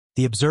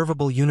The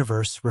observable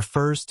universe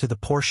refers to the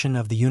portion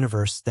of the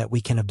universe that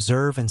we can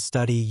observe and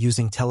study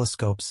using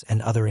telescopes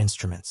and other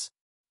instruments.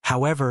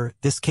 However,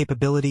 this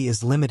capability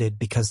is limited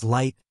because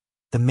light,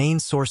 the main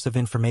source of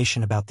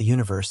information about the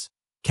universe,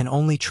 can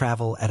only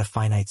travel at a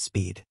finite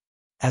speed.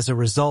 As a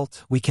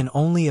result, we can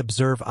only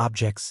observe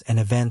objects and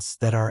events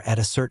that are at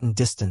a certain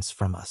distance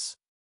from us.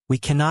 We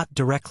cannot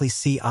directly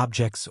see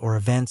objects or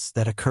events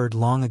that occurred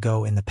long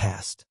ago in the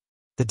past.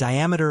 The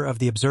diameter of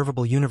the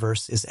observable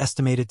universe is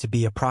estimated to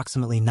be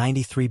approximately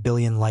 93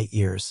 billion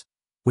light-years,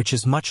 which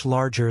is much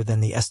larger than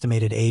the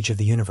estimated age of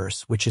the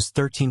universe, which is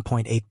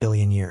 13.8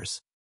 billion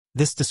years.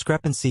 This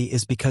discrepancy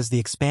is because the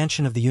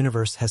expansion of the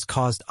universe has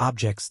caused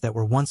objects that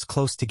were once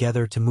close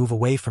together to move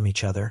away from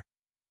each other,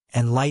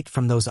 and light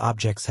from those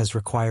objects has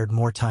required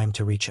more time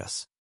to reach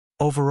us.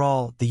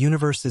 Overall, the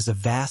universe is a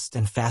vast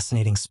and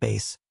fascinating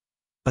space,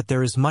 but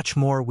there is much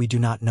more we do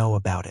not know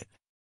about it.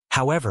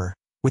 However,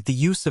 with the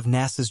use of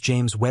NASA's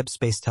James Webb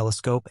Space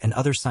Telescope and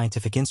other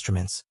scientific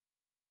instruments,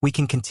 we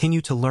can continue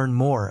to learn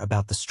more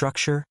about the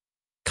structure,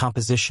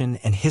 composition,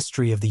 and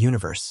history of the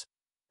universe,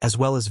 as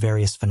well as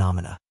various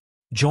phenomena.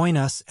 Join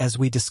us as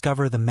we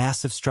discover the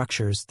massive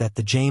structures that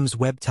the James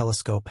Webb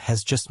Telescope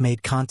has just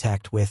made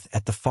contact with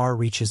at the far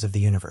reaches of the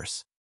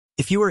universe.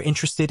 If you are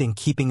interested in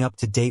keeping up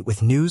to date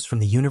with news from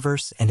the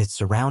universe and its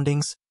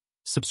surroundings,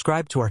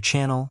 subscribe to our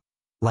channel,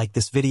 like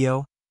this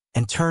video,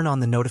 and turn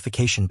on the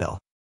notification bell.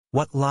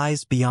 What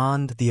lies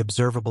beyond the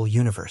observable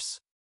universe?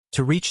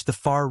 To reach the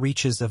far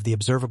reaches of the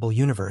observable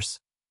universe,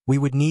 we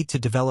would need to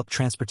develop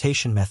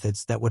transportation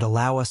methods that would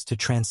allow us to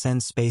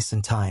transcend space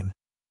and time,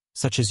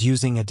 such as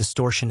using a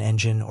distortion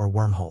engine or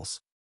wormholes.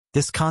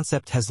 This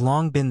concept has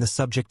long been the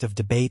subject of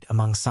debate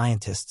among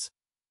scientists,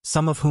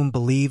 some of whom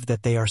believe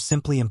that they are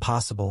simply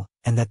impossible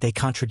and that they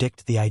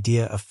contradict the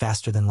idea of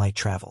faster-than-light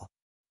travel.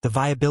 The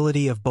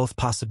viability of both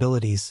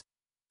possibilities,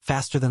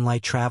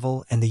 faster-than-light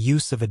travel and the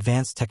use of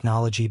advanced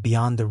technology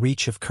beyond the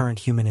reach of current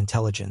human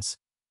intelligence,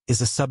 is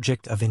a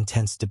subject of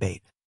intense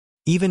debate.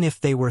 Even if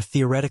they were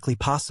theoretically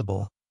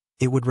possible,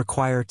 it would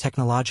require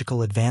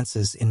technological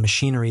advances in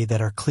machinery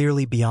that are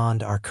clearly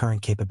beyond our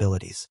current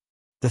capabilities.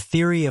 The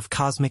theory of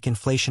cosmic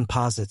inflation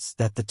posits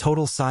that the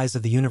total size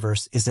of the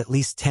universe is at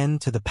least 10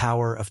 to the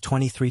power of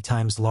 23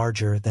 times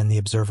larger than the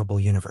observable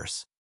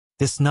universe.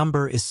 This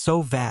number is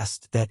so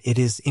vast that it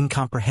is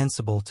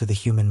incomprehensible to the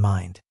human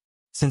mind.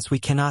 Since we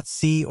cannot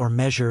see or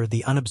measure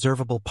the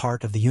unobservable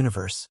part of the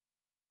universe,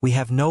 we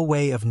have no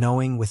way of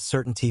knowing with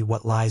certainty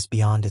what lies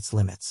beyond its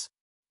limits.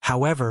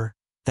 However,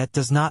 that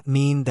does not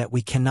mean that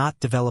we cannot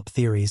develop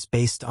theories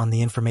based on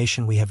the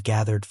information we have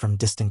gathered from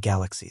distant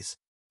galaxies.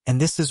 And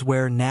this is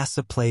where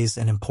NASA plays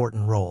an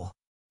important role.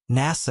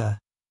 NASA,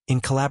 in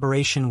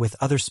collaboration with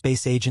other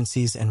space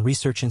agencies and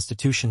research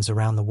institutions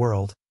around the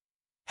world,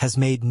 has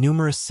made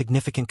numerous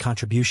significant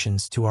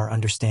contributions to our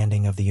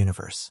understanding of the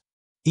universe.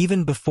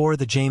 Even before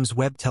the James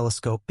Webb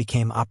Telescope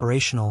became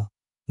operational,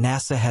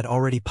 NASA had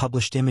already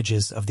published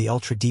images of the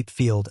ultra-deep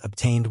field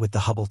obtained with the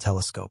Hubble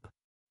telescope.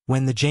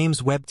 When the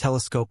James Webb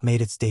Telescope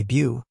made its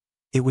debut,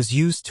 it was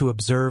used to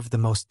observe the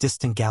most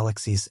distant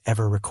galaxies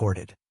ever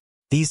recorded.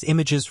 These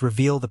images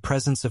reveal the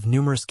presence of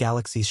numerous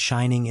galaxies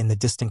shining in the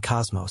distant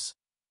cosmos,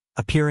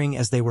 appearing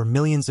as they were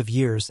millions of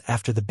years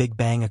after the Big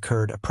Bang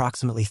occurred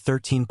approximately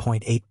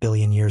 13.8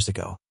 billion years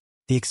ago.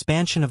 The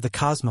expansion of the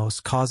cosmos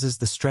causes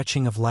the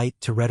stretching of light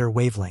to redder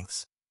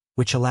wavelengths,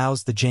 which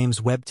allows the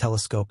James Webb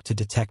Telescope to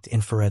detect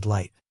infrared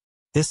light.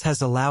 This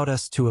has allowed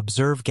us to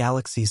observe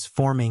galaxies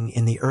forming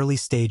in the early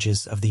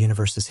stages of the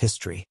universe's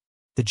history.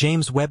 The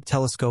James Webb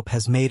Telescope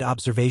has made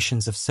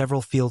observations of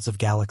several fields of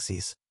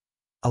galaxies,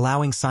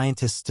 allowing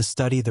scientists to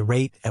study the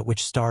rate at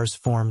which stars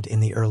formed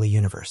in the early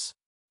universe.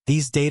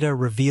 These data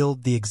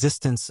revealed the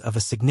existence of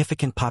a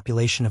significant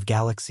population of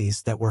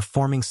galaxies that were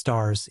forming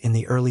stars in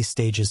the early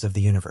stages of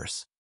the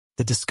universe.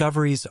 The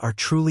discoveries are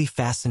truly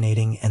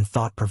fascinating and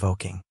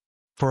thought-provoking.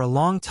 For a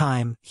long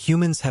time,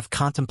 humans have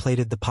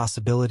contemplated the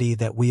possibility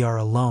that we are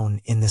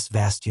alone in this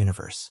vast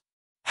universe.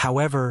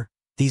 However,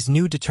 these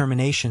new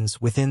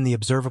determinations within the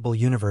observable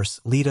universe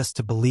lead us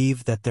to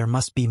believe that there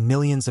must be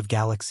millions of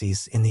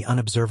galaxies in the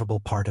unobservable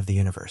part of the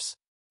universe.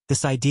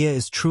 This idea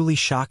is truly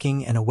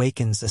shocking and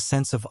awakens a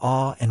sense of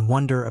awe and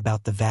wonder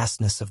about the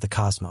vastness of the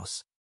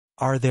cosmos.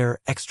 Are there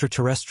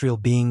extraterrestrial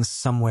beings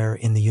somewhere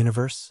in the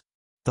universe?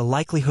 The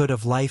likelihood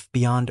of life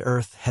beyond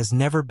Earth has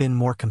never been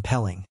more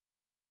compelling,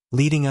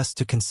 leading us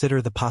to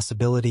consider the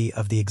possibility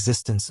of the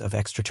existence of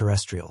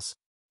extraterrestrials.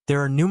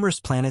 There are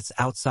numerous planets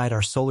outside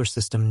our solar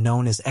system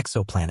known as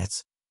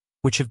exoplanets,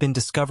 which have been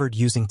discovered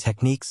using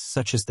techniques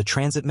such as the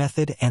transit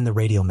method and the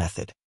radial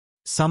method.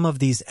 Some of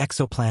these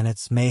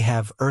exoplanets may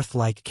have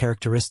Earth-like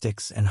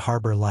characteristics and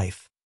harbor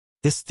life.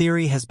 This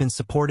theory has been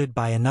supported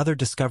by another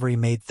discovery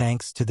made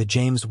thanks to the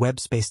James Webb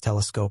Space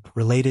Telescope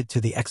related to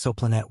the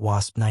exoplanet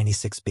WASP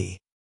 96b.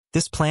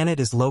 This planet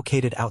is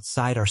located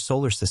outside our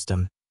solar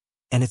system,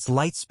 and its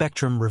light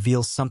spectrum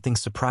reveals something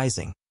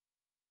surprising: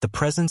 the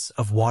presence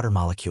of water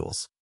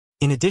molecules.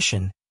 In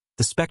addition,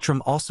 the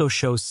spectrum also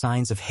shows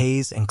signs of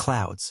haze and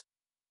clouds,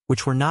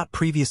 which were not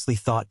previously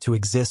thought to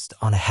exist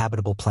on a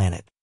habitable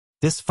planet.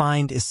 This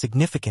find is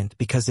significant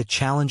because it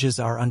challenges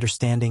our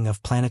understanding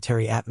of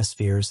planetary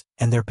atmospheres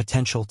and their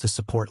potential to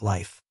support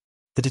life.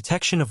 The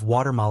detection of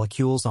water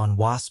molecules on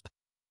WASP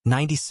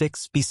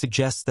 96b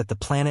suggests that the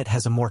planet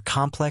has a more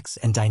complex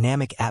and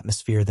dynamic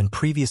atmosphere than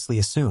previously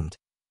assumed,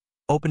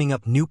 opening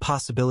up new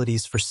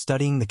possibilities for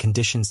studying the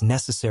conditions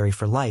necessary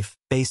for life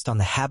based on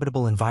the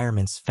habitable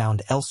environments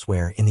found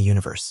elsewhere in the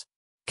universe.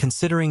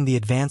 Considering the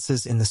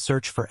advances in the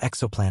search for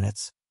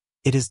exoplanets,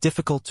 it is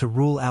difficult to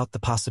rule out the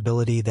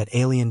possibility that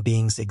alien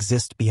beings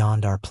exist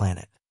beyond our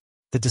planet.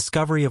 The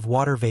discovery of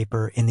water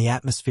vapor in the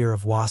atmosphere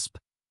of WASP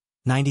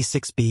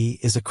 96b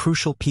is a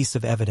crucial piece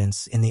of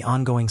evidence in the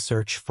ongoing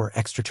search for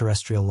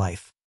extraterrestrial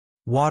life.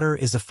 Water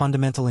is a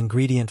fundamental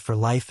ingredient for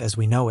life as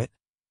we know it,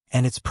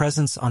 and its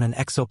presence on an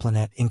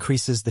exoplanet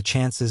increases the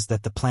chances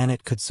that the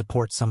planet could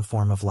support some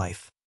form of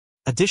life.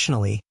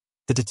 Additionally,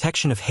 the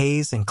detection of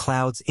haze and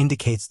clouds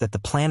indicates that the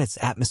planet's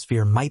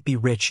atmosphere might be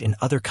rich in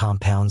other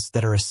compounds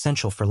that are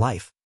essential for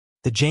life.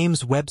 The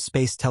James Webb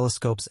Space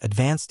Telescope's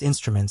advanced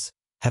instruments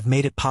have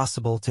made it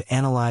possible to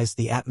analyze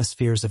the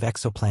atmospheres of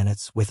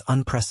exoplanets with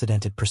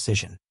unprecedented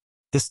precision.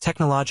 This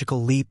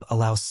technological leap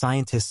allows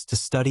scientists to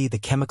study the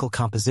chemical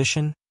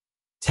composition,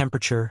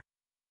 temperature,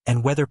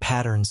 and weather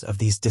patterns of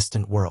these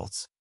distant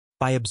worlds.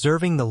 By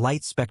observing the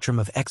light spectrum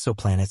of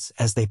exoplanets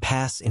as they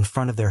pass in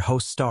front of their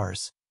host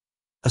stars,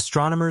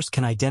 astronomers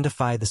can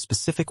identify the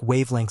specific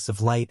wavelengths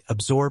of light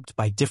absorbed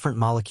by different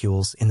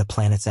molecules in the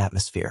planet's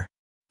atmosphere.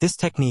 This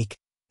technique,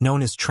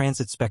 known as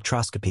transit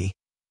spectroscopy,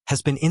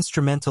 has been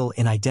instrumental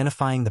in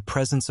identifying the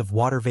presence of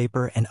water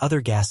vapor and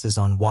other gases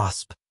on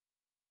WASP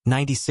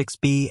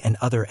 96b and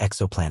other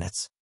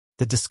exoplanets.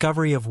 The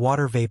discovery of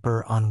water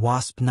vapor on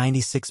WASP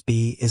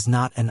 96b is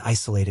not an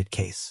isolated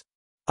case.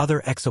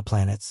 Other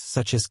exoplanets,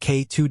 such as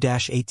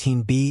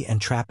K2-18b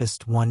and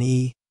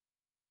TRAPPIST-1e,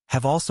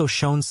 have also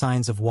shown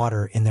signs of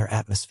water in their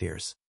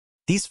atmospheres.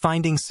 These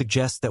findings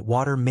suggest that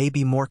water may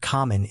be more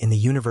common in the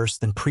universe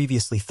than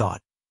previously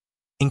thought,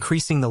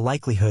 increasing the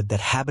likelihood that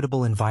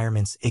habitable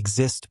environments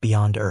exist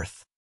beyond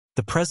Earth.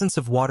 The presence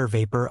of water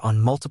vapor on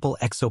multiple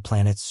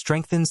exoplanets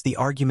strengthens the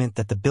argument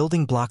that the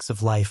building blocks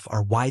of life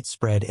are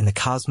widespread in the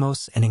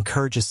cosmos and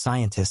encourages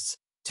scientists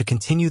to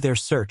continue their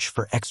search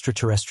for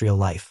extraterrestrial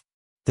life.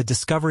 The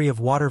discovery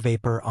of water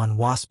vapor on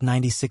WASP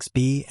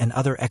 96b and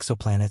other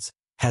exoplanets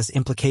has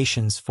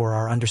implications for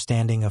our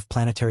understanding of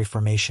planetary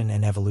formation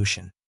and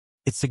evolution.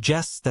 It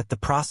suggests that the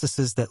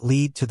processes that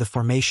lead to the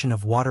formation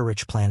of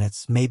water-rich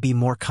planets may be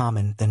more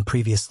common than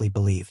previously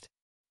believed.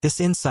 This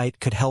insight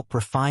could help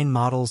refine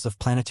models of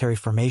planetary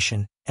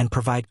formation and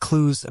provide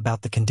clues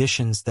about the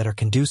conditions that are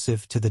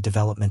conducive to the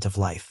development of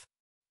life.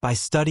 By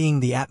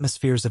studying the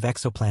atmospheres of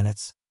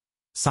exoplanets,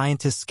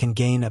 scientists can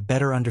gain a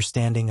better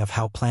understanding of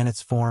how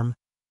planets form,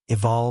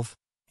 evolve,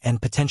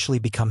 and potentially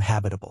become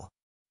habitable.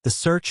 The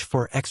search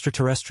for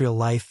extraterrestrial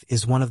life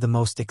is one of the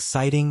most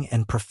exciting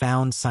and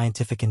profound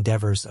scientific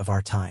endeavors of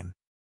our time.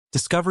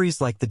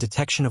 Discoveries like the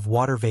detection of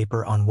water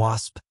vapor on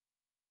WASP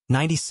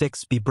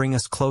 96b bring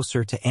us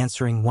closer to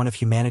answering one of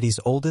humanity's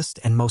oldest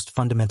and most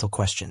fundamental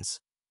questions.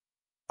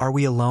 Are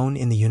we alone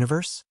in the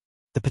universe?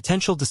 The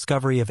potential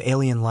discovery of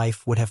alien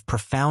life would have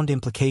profound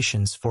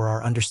implications for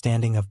our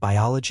understanding of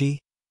biology,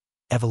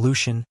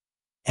 evolution,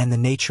 and the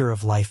nature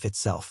of life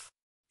itself.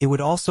 It would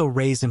also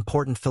raise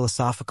important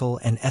philosophical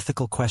and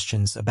ethical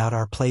questions about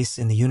our place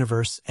in the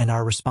universe and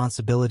our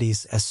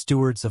responsibilities as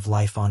stewards of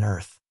life on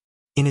Earth.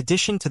 In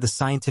addition to the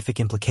scientific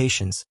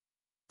implications,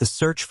 the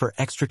search for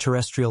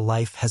extraterrestrial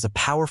life has a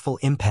powerful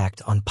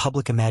impact on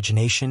public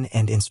imagination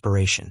and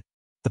inspiration.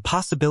 The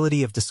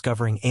possibility of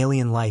discovering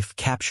alien life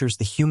captures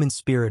the human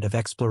spirit of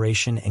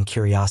exploration and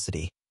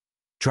curiosity,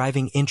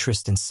 driving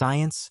interest in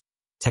science,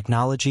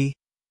 technology,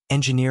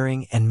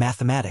 engineering, and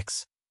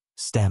mathematics,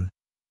 STEM,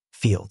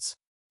 fields.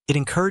 It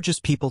encourages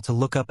people to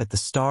look up at the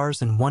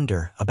stars and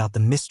wonder about the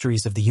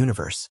mysteries of the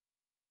universe,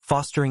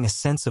 fostering a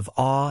sense of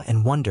awe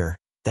and wonder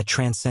that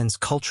transcends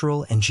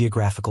cultural and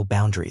geographical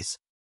boundaries.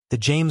 The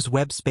James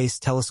Webb Space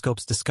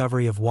Telescope's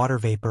discovery of water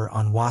vapor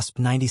on WASP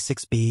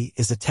 96b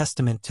is a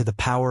testament to the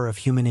power of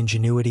human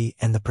ingenuity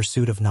and the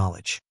pursuit of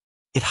knowledge.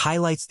 It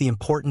highlights the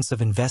importance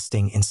of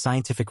investing in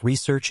scientific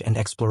research and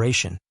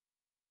exploration,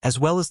 as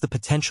well as the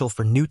potential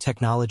for new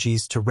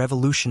technologies to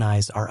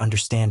revolutionize our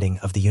understanding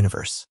of the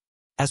universe.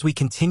 As we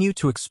continue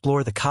to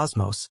explore the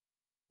cosmos,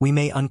 we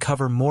may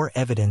uncover more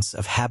evidence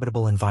of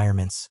habitable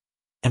environments,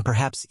 and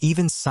perhaps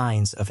even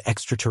signs of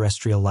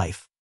extraterrestrial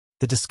life.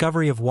 The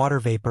discovery of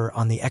water vapor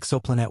on the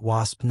exoplanet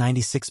WASP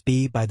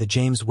 96b by the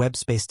James Webb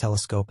Space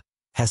Telescope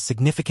has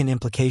significant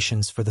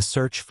implications for the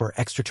search for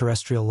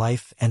extraterrestrial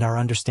life and our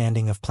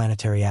understanding of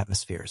planetary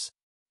atmospheres.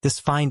 This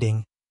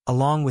finding,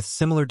 along with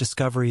similar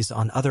discoveries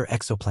on other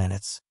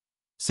exoplanets,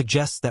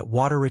 suggests that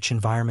water-rich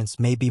environments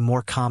may be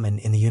more common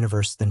in the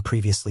universe than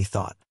previously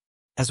thought.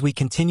 As we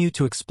continue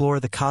to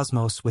explore the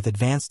cosmos with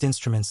advanced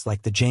instruments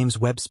like the James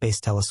Webb Space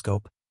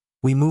Telescope,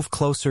 we move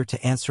closer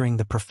to answering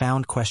the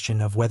profound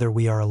question of whether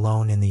we are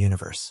alone in the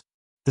universe.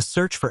 The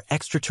search for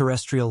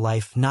extraterrestrial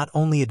life not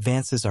only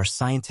advances our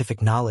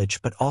scientific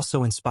knowledge but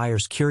also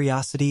inspires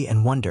curiosity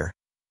and wonder,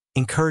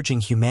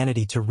 encouraging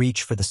humanity to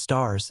reach for the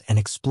stars and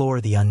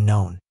explore the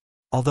unknown.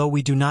 Although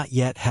we do not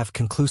yet have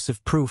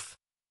conclusive proof,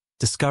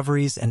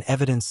 discoveries and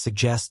evidence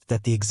suggest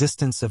that the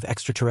existence of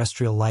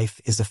extraterrestrial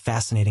life is a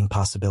fascinating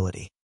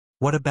possibility.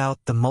 What about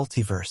the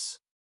multiverse?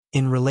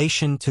 In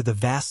relation to the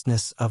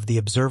vastness of the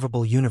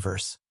observable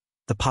universe,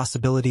 the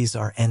possibilities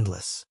are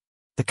endless.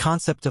 The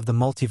concept of the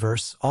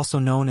multiverse, also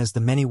known as the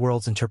many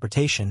worlds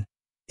interpretation,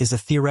 is a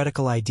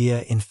theoretical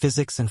idea in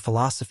physics and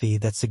philosophy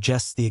that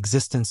suggests the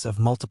existence of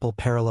multiple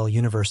parallel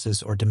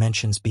universes or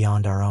dimensions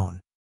beyond our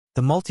own.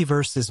 The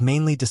multiverse is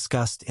mainly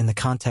discussed in the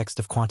context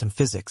of quantum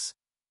physics,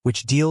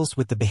 which deals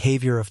with the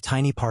behavior of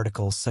tiny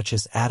particles such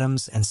as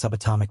atoms and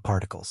subatomic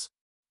particles.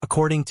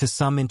 According to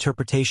some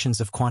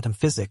interpretations of quantum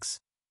physics,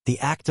 the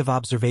act of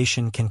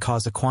observation can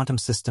cause a quantum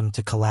system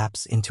to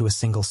collapse into a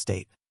single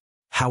state.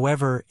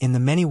 However, in the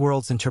many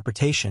worlds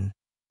interpretation,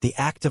 the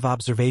act of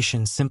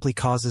observation simply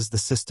causes the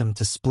system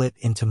to split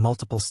into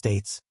multiple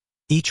states,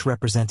 each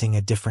representing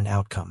a different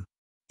outcome.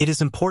 It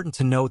is important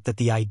to note that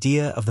the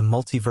idea of the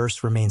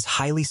multiverse remains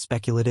highly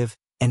speculative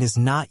and is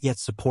not yet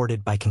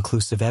supported by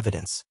conclusive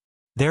evidence.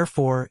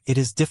 Therefore, it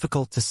is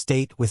difficult to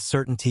state with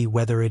certainty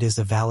whether it is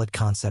a valid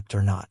concept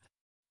or not.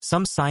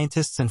 Some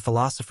scientists and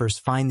philosophers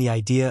find the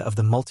idea of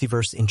the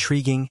multiverse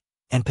intriguing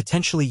and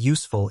potentially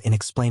useful in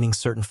explaining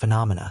certain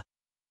phenomena,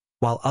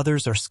 while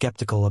others are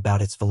skeptical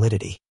about its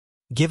validity.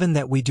 Given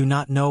that we do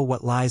not know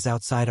what lies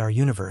outside our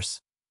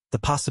universe, the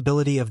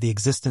possibility of the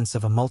existence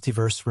of a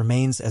multiverse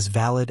remains as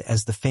valid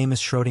as the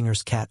famous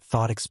Schrödinger's cat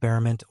thought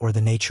experiment or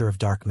the nature of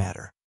dark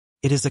matter.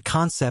 It is a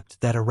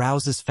concept that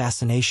arouses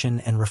fascination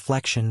and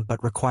reflection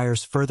but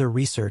requires further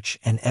research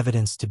and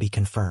evidence to be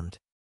confirmed.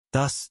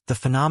 Thus, the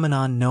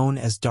phenomenon known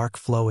as dark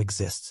flow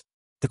exists.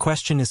 The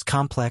question is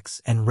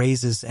complex and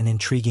raises an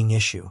intriguing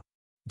issue.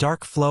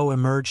 Dark flow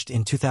emerged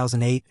in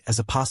 2008 as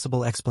a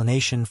possible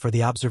explanation for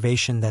the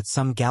observation that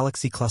some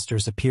galaxy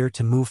clusters appear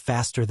to move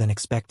faster than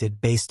expected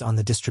based on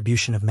the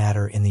distribution of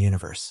matter in the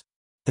universe.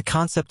 The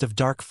concept of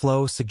dark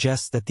flow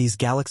suggests that these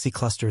galaxy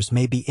clusters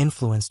may be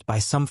influenced by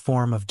some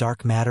form of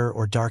dark matter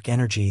or dark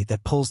energy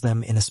that pulls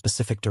them in a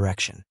specific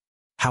direction.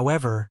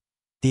 However,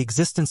 the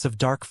existence of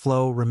dark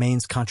flow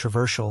remains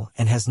controversial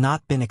and has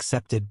not been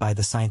accepted by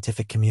the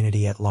scientific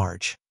community at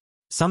large.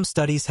 Some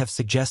studies have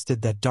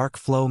suggested that dark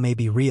flow may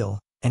be real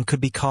and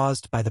could be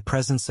caused by the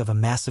presence of a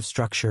massive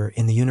structure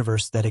in the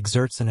universe that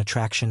exerts an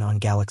attraction on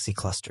galaxy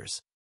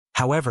clusters.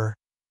 However,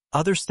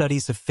 other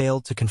studies have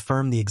failed to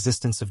confirm the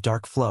existence of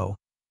dark flow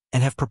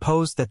and have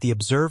proposed that the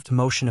observed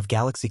motion of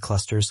galaxy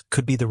clusters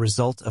could be the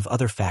result of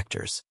other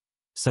factors,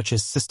 such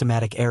as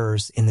systematic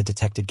errors in the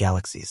detected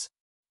galaxies.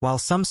 While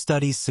some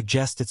studies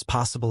suggest its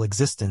possible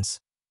existence,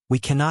 we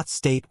cannot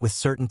state with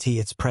certainty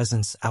its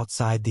presence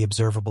outside the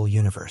observable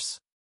universe.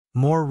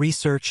 More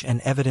research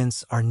and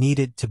evidence are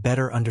needed to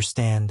better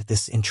understand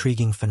this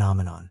intriguing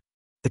phenomenon.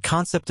 The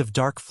concept of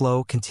dark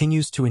flow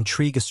continues to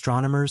intrigue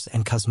astronomers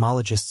and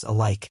cosmologists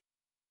alike,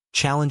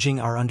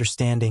 challenging our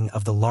understanding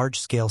of the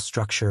large-scale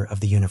structure of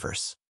the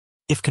universe.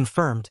 If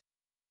confirmed,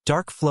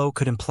 dark flow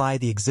could imply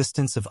the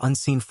existence of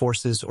unseen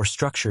forces or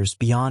structures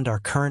beyond our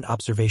current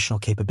observational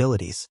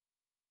capabilities,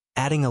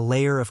 adding a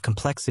layer of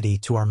complexity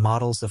to our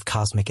models of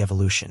cosmic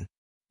evolution.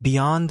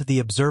 Beyond the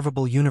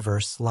observable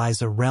universe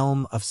lies a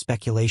realm of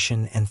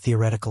speculation and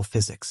theoretical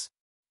physics.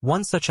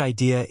 One such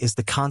idea is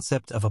the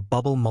concept of a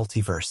bubble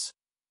multiverse,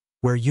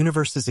 where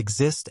universes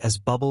exist as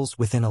bubbles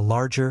within a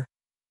larger,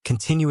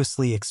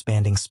 continuously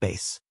expanding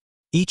space.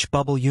 Each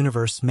bubble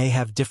universe may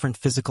have different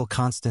physical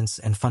constants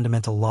and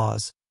fundamental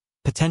laws,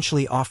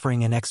 potentially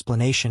offering an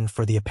explanation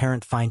for the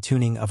apparent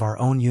fine-tuning of our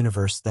own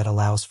universe that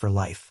allows for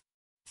life.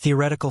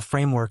 Theoretical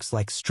frameworks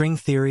like string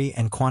theory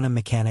and quantum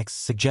mechanics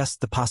suggest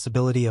the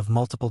possibility of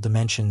multiple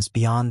dimensions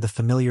beyond the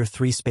familiar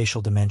three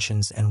spatial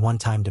dimensions and one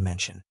time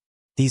dimension.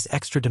 These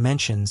extra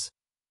dimensions,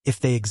 if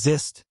they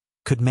exist,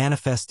 could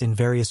manifest in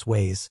various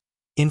ways,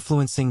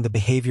 influencing the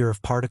behavior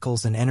of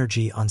particles and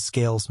energy on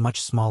scales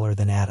much smaller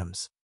than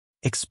atoms.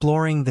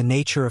 Exploring the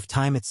nature of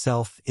time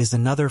itself is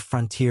another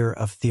frontier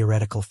of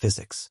theoretical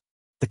physics.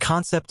 The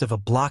concept of a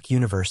block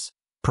universe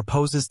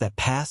proposes that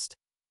past,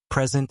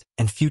 present,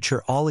 and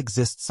future all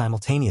exist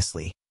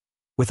simultaneously,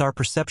 with our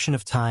perception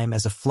of time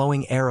as a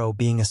flowing arrow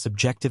being a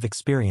subjective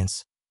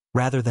experience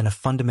rather than a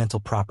fundamental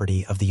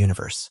property of the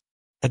universe.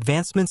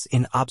 Advancements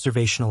in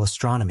observational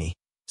astronomy,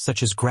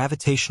 such as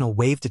gravitational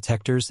wave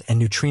detectors and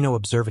neutrino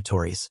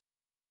observatories,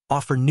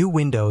 offer new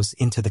windows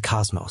into the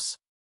cosmos.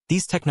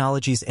 These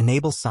technologies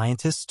enable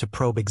scientists to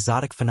probe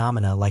exotic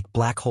phenomena like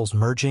black holes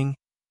merging,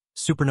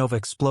 supernova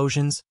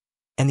explosions,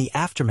 and the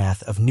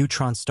aftermath of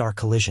neutron star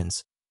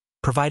collisions,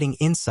 providing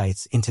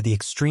insights into the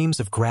extremes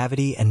of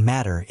gravity and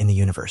matter in the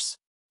universe.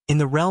 In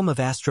the realm of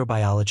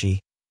astrobiology,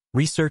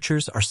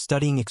 researchers are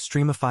studying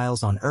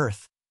extremophiles on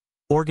Earth,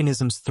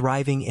 organisms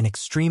thriving in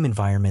extreme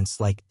environments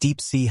like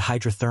deep-sea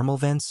hydrothermal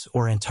vents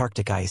or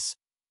Antarctic ice,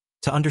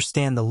 to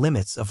understand the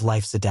limits of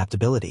life's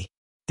adaptability.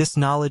 This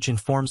knowledge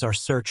informs our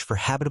search for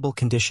habitable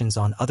conditions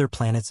on other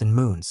planets and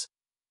moons,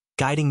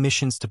 guiding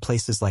missions to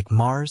places like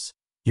Mars,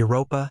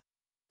 Europa,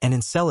 and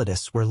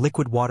Enceladus where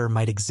liquid water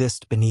might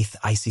exist beneath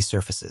icy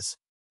surfaces.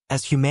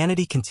 As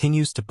humanity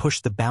continues to push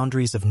the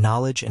boundaries of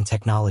knowledge and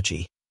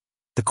technology,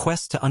 the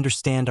quest to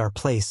understand our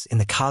place in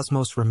the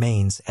cosmos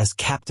remains as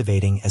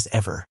captivating as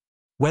ever.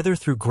 Whether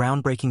through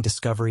groundbreaking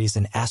discoveries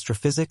in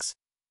astrophysics,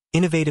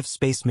 innovative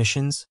space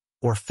missions,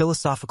 or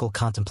philosophical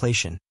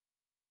contemplation,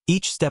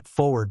 each step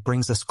forward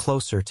brings us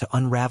closer to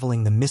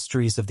unraveling the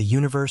mysteries of the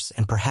universe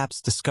and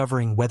perhaps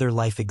discovering whether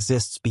life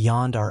exists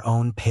beyond our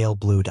own pale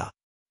blue dot.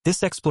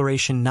 This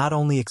exploration not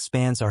only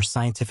expands our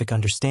scientific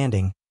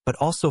understanding, but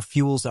also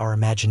fuels our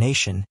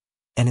imagination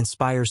and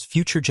inspires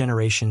future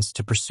generations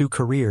to pursue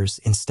careers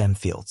in STEM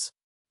fields.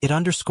 It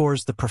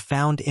underscores the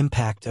profound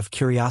impact of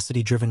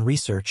curiosity-driven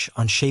research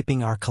on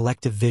shaping our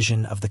collective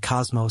vision of the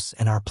cosmos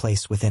and our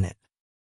place within it.